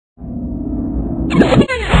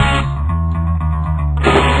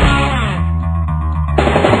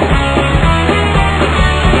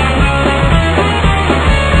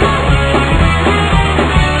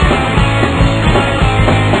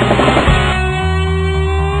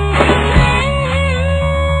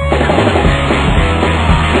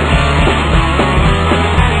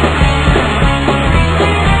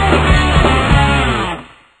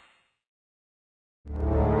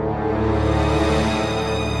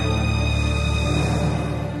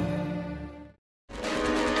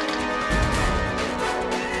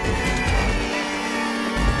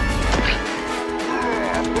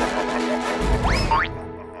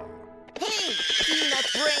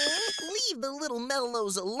little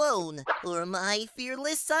Mellows alone, or my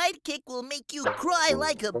fearless sidekick will make you cry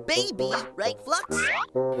like a baby, right, Flux?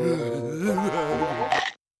 What?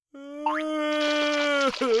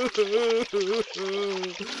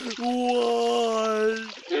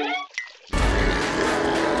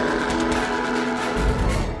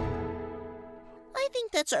 I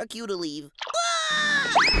think that's our cue to leave.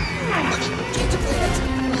 Ah! Okay, change of plans.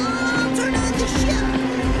 Turn on the ship!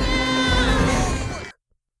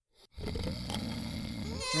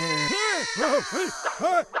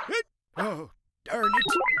 Oh, darn it.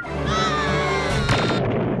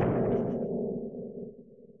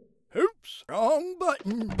 Oops, wrong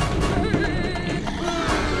button.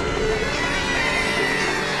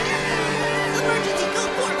 Emergency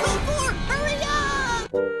code 4, hurry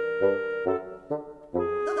up!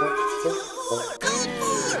 Emergency code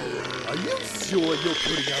 4! Are you sure you're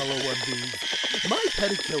putting aloe on these? My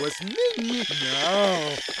pedicurist Ming.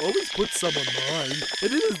 No, always put some on mine,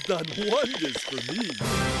 and it has done wonders for me.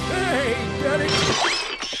 Hey, got it?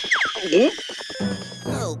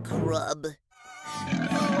 Oh, Crub.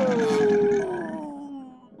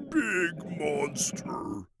 Big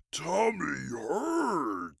monster, tummy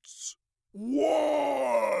hurts.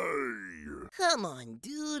 Why? Come on,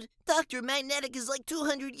 dude. Dr. Magnetic is like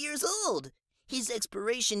 200 years old. His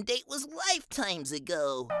expiration date was lifetimes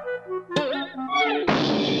ago.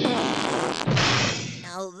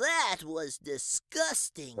 Now that was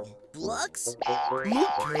disgusting. Flux? Look,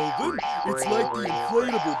 Kelvin, it's like the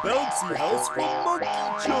inflatable bouncy house from Monkey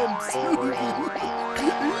Jumps.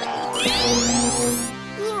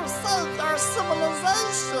 You saved our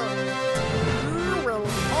civilization. You will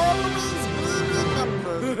always be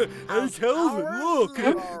remembered. Hey, Kelvin, look!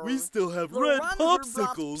 We still have red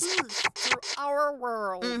popsicles. To our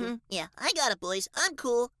world. Yeah, I got it, boys. I'm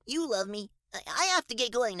cool. You love me. I have to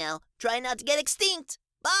get going now. Try not to get extinct.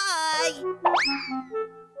 Bye!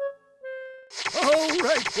 All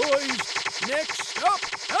right, boys. Next up,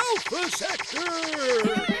 Alpha Sector.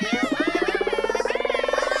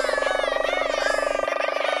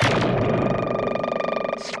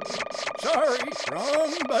 Sorry,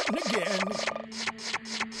 wrong button again.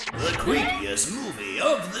 The creepiest movie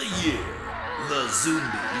of the year. The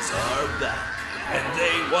Zoomies are back, and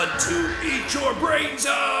they want to eat your brains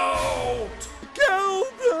out!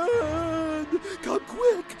 Kelvin! Come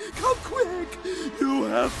quick! Come quick! You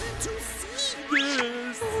have to see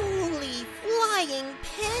this! Holy flying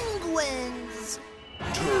penguins!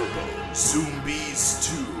 Turbo Zoombies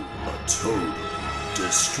 2, a total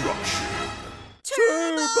destruction.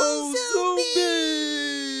 Turbo Zoombies!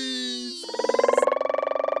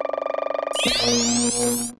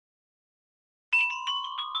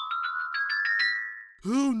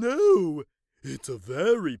 Oh no! It's a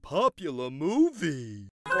very popular movie.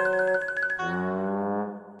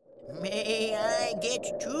 May I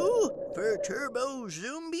get two for Turbo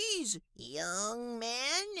Zoombies, young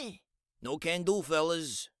man? No can do,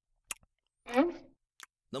 fellas.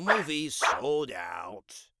 The movie's sold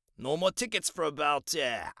out. No more tickets for about,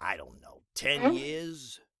 I don't know, 10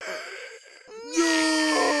 years?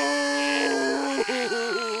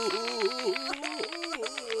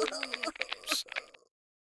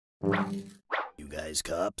 You guys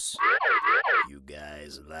cops? You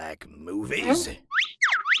guys like movies?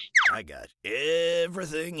 I got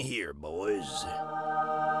everything here, boys.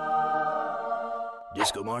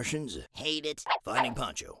 Disco Martians? Hate it. Finding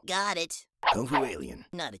Poncho? Got it. Kung Fu Alien?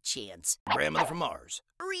 Not a chance. Grandmother from Mars?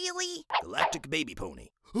 Really? Galactic Baby Pony?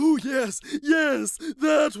 Oh yes, yes,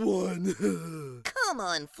 that one. Come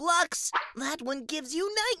on, Flux. That one gives you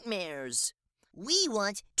nightmares. We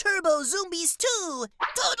want Turbo Zoombies 2!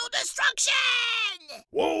 Total destruction!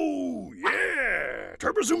 Whoa, yeah!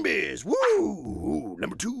 Turbo Zombies, woo!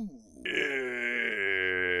 Number 2.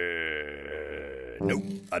 Nope,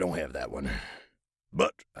 I don't have that one.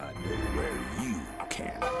 But I know where you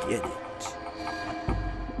can get it.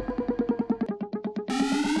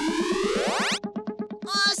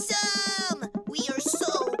 Awesome! We are so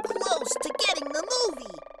close to getting the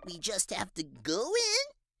movie. We just have to go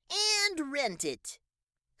in and rent it.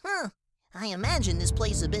 Huh. I imagine this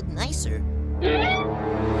place a bit nicer.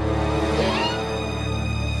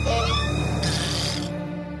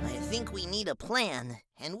 I think we need a plan,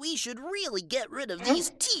 and we should really get rid of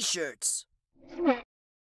these t-shirts. We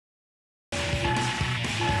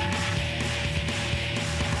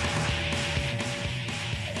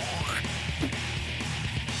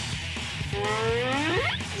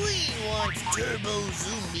want Turbo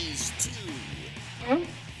Zoombies 2.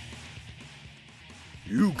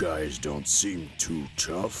 You guys don't seem too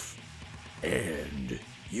tough. And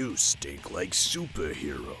you stink like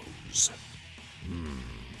superheroes.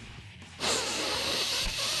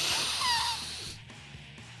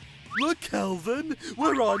 Look, Kelvin,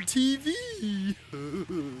 we're on TV.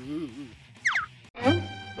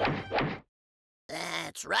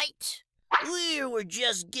 That's right. We were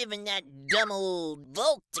just giving that dumb old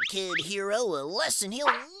VoltaKid hero a lesson he'll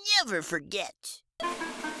never forget.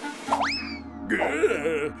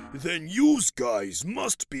 Then yous guys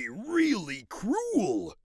must be really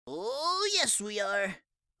cruel. Oh, yes, we are.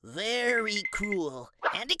 Very cruel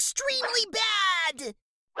and extremely bad.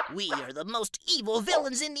 We are the most evil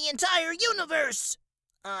villains in the entire universe.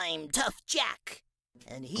 I'm Tough Jack,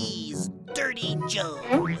 and he's Dirty Joe.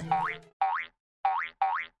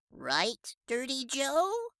 Right, Dirty Joe?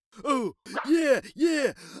 Oh,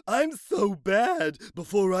 yeah, I'm so bad.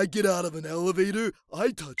 Before I get out of an elevator,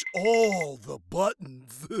 I touch all the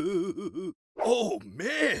buttons. Oh,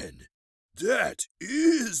 man, that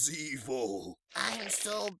is evil. I'm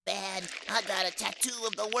so bad, I got a tattoo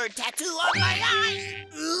of the word tattoo on my eye.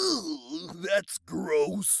 Ooh, that's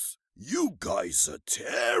gross. You guys are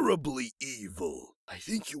terribly evil. I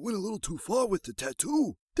think you went a little too far with the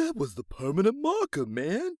tattoo. That was the permanent marker,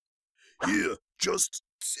 man. Here, just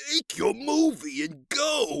take your movie and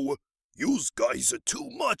go. Yous guys are too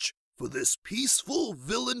much for this peaceful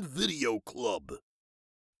villain video club.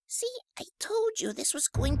 See, I told you this was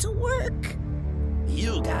going to work.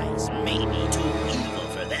 You guys may be too evil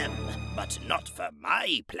for them, but not for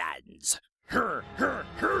my plans.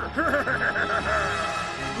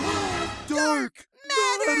 Dark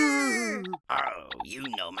Matter! Oh, you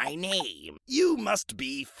know my name. You must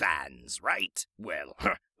be fans, right? Well,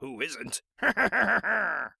 who isn't?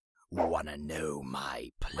 Wanna know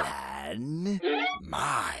my plan?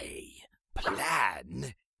 My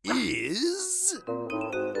plan is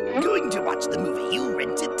going to watch the movie you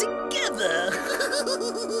rented together.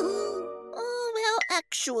 Oh, well,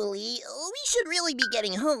 actually, we should really be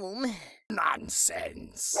getting home.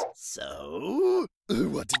 Nonsense. So,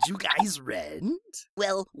 what did you guys rent?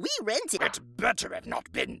 Well, we rented... It better have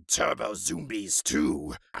not been Turbo Zoombies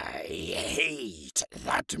 2. I hate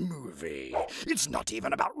that movie. It's not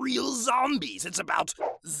even about real zombies. It's about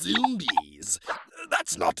zombies.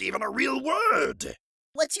 That's not even a real word.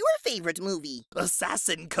 What's your favorite movie?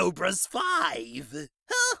 Assassin Cobras 5.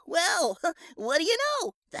 Oh, well, what do you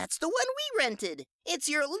know? That's the one we rented. It's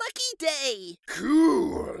your lucky day.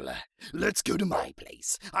 Cool. Let's go to my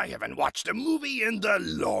place. I haven't watched a movie in the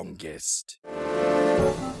longest.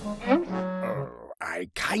 Oh, I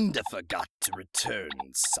kinda forgot to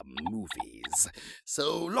return some movies.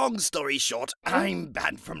 So, long story short, I'm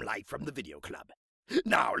banned from life from the video club.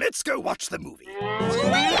 Now, let's go watch the movie. Wait,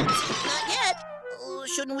 not yet.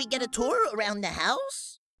 Shouldn't we get a tour around the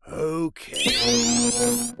house? Okay.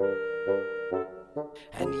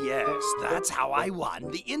 And yes, that's how I won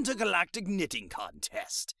the intergalactic knitting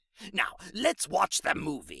contest. Now, let's watch the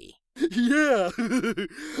movie. Yeah,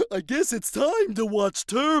 I guess it's time to watch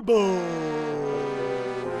Turbo.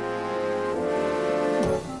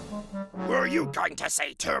 Were you going to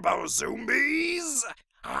say Turbo Zoombies?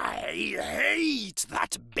 I hate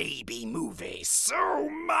that baby movie so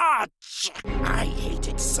much. I hate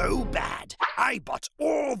it so bad. I bought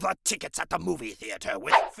all the tickets at the movie theater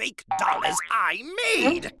with fake dollars I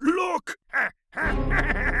made. Look.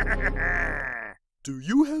 Do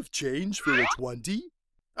you have change for a 20?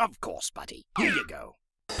 Of course, buddy. Here you go.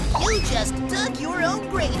 You just dug your own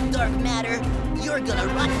grave, Dark Matter. You're gonna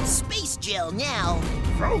rot in space jail now.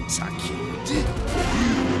 VoltaKid, you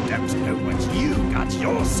don't know what you got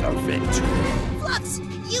yourself into. Flux,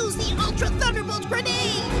 use the Ultra Thunderbolt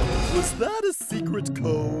grenade! Was that a secret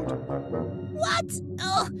code? What?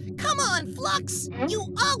 Oh, come on, Flux!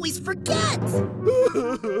 You always forget!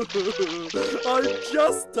 I'm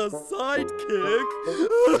just a sidekick.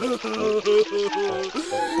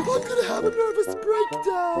 I'm gonna have a nervous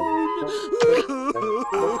breakdown.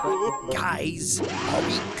 Guys, are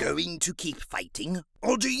we going to keep fighting,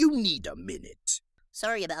 or do you need a minute?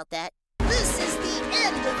 Sorry about that. This is the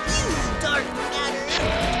end of you, Dark Matter!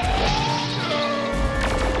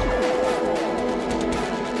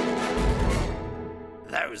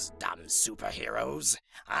 Those dumb superheroes.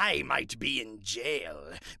 I might be in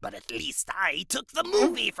jail, but at least I took the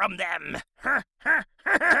movie from them.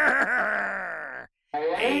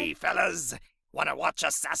 Hey, fellas, wanna watch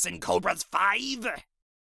Assassin Cobras 5?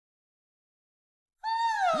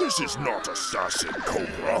 This is not Assassin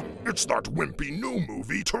Cobra. It's that wimpy new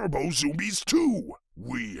movie Turbo Zoombies 2.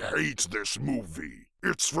 We hate this movie.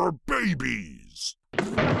 It's for babies. Yay!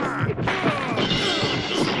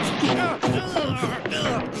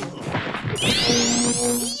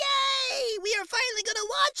 We are finally gonna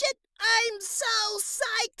watch it! I'm so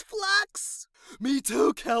psyched, Flux! Me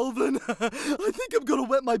too, Kelvin. I think I'm gonna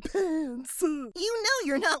wet my pants. You know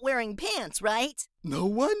you're not wearing pants, right? No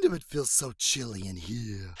wonder it feels so chilly in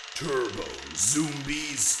here. Turbo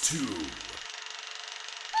Zoombies 2.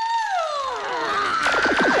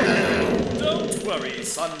 Don't worry,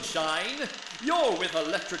 sunshine. You're with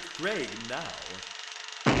Electric Gray now.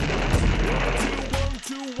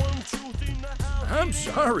 I'm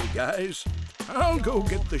sorry, guys. I'll go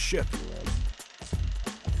get the ship.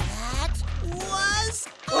 That was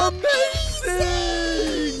Amazing!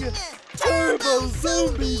 Turbo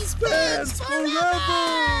Zombies fans forever!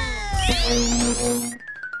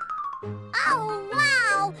 Oh,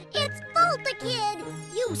 wow! It's VoltaKid!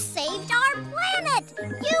 You saved our planet!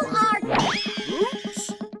 You are...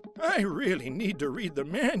 Oops! I really need to read the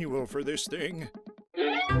manual for this thing.